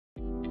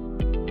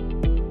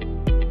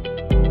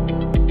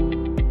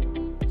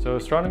So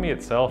astronomy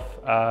itself,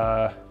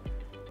 I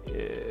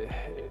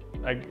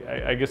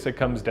guess it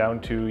comes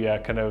down to, yeah,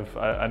 kind of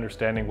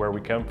understanding where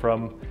we come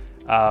from.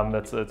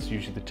 That's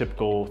usually the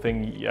typical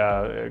thing,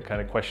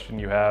 kind of question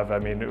you have. I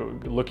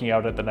mean, looking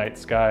out at the night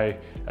sky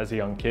as a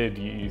young kid,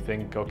 you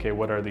think, okay,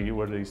 what are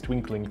these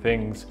twinkling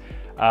things?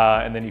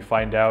 And then you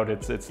find out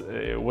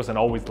it wasn't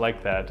always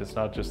like that. It's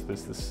not just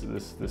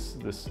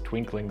this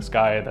twinkling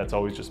sky that's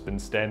always just been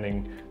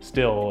standing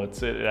still.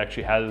 It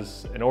actually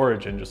has an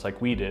origin, just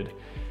like we did.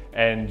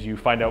 And you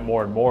find out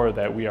more and more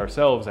that we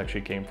ourselves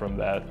actually came from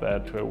that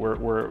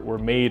we're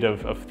made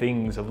of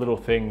things, of little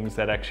things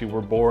that actually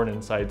were born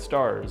inside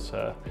stars.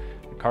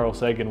 Carl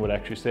Sagan would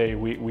actually say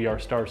we are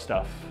star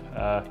stuff,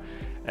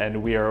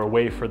 and we are a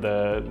way for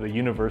the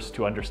universe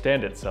to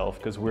understand itself,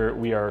 because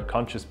we are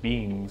conscious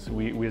beings.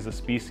 We as a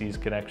species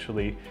can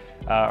actually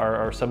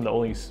are some of the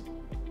only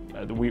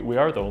we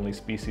are the only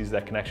species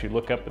that can actually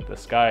look up at the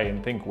sky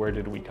and think, where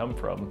did we come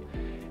from?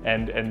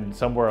 And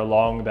somewhere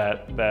along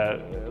that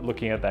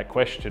looking at that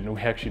question, we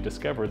actually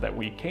discovered that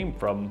we came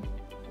from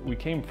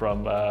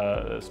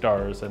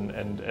stars,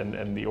 and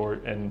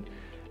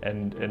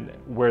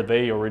where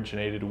they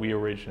originated, we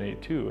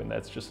originate too. And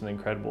that's just an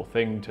incredible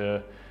thing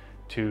to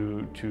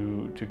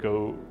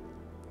go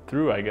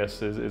through, I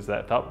guess, is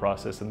that thought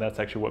process. And that's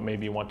actually what made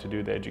me want to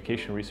do the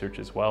education research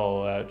as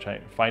well, try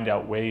and find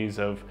out ways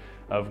of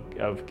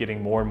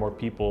getting more and more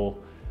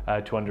people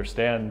to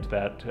understand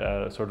that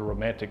sort of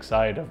romantic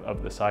side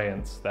of the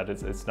science, that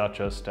it's not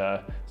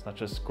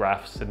just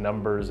graphs and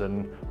numbers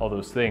and all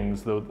those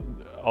things,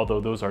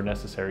 although those are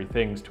necessary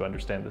things to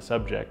understand the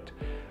subject.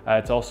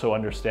 It's also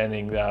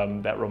understanding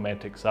that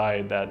romantic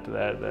side,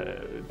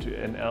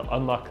 and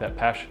unlock that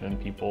passion in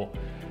people,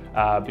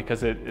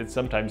 because it's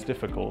sometimes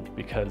difficult,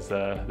 because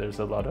there's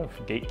a lot of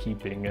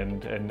gatekeeping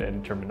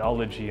and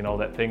terminology and all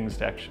that things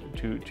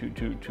to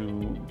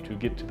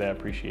get to that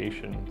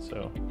appreciation.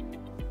 So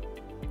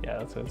yeah,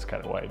 that's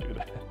kind of why I do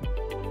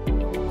that.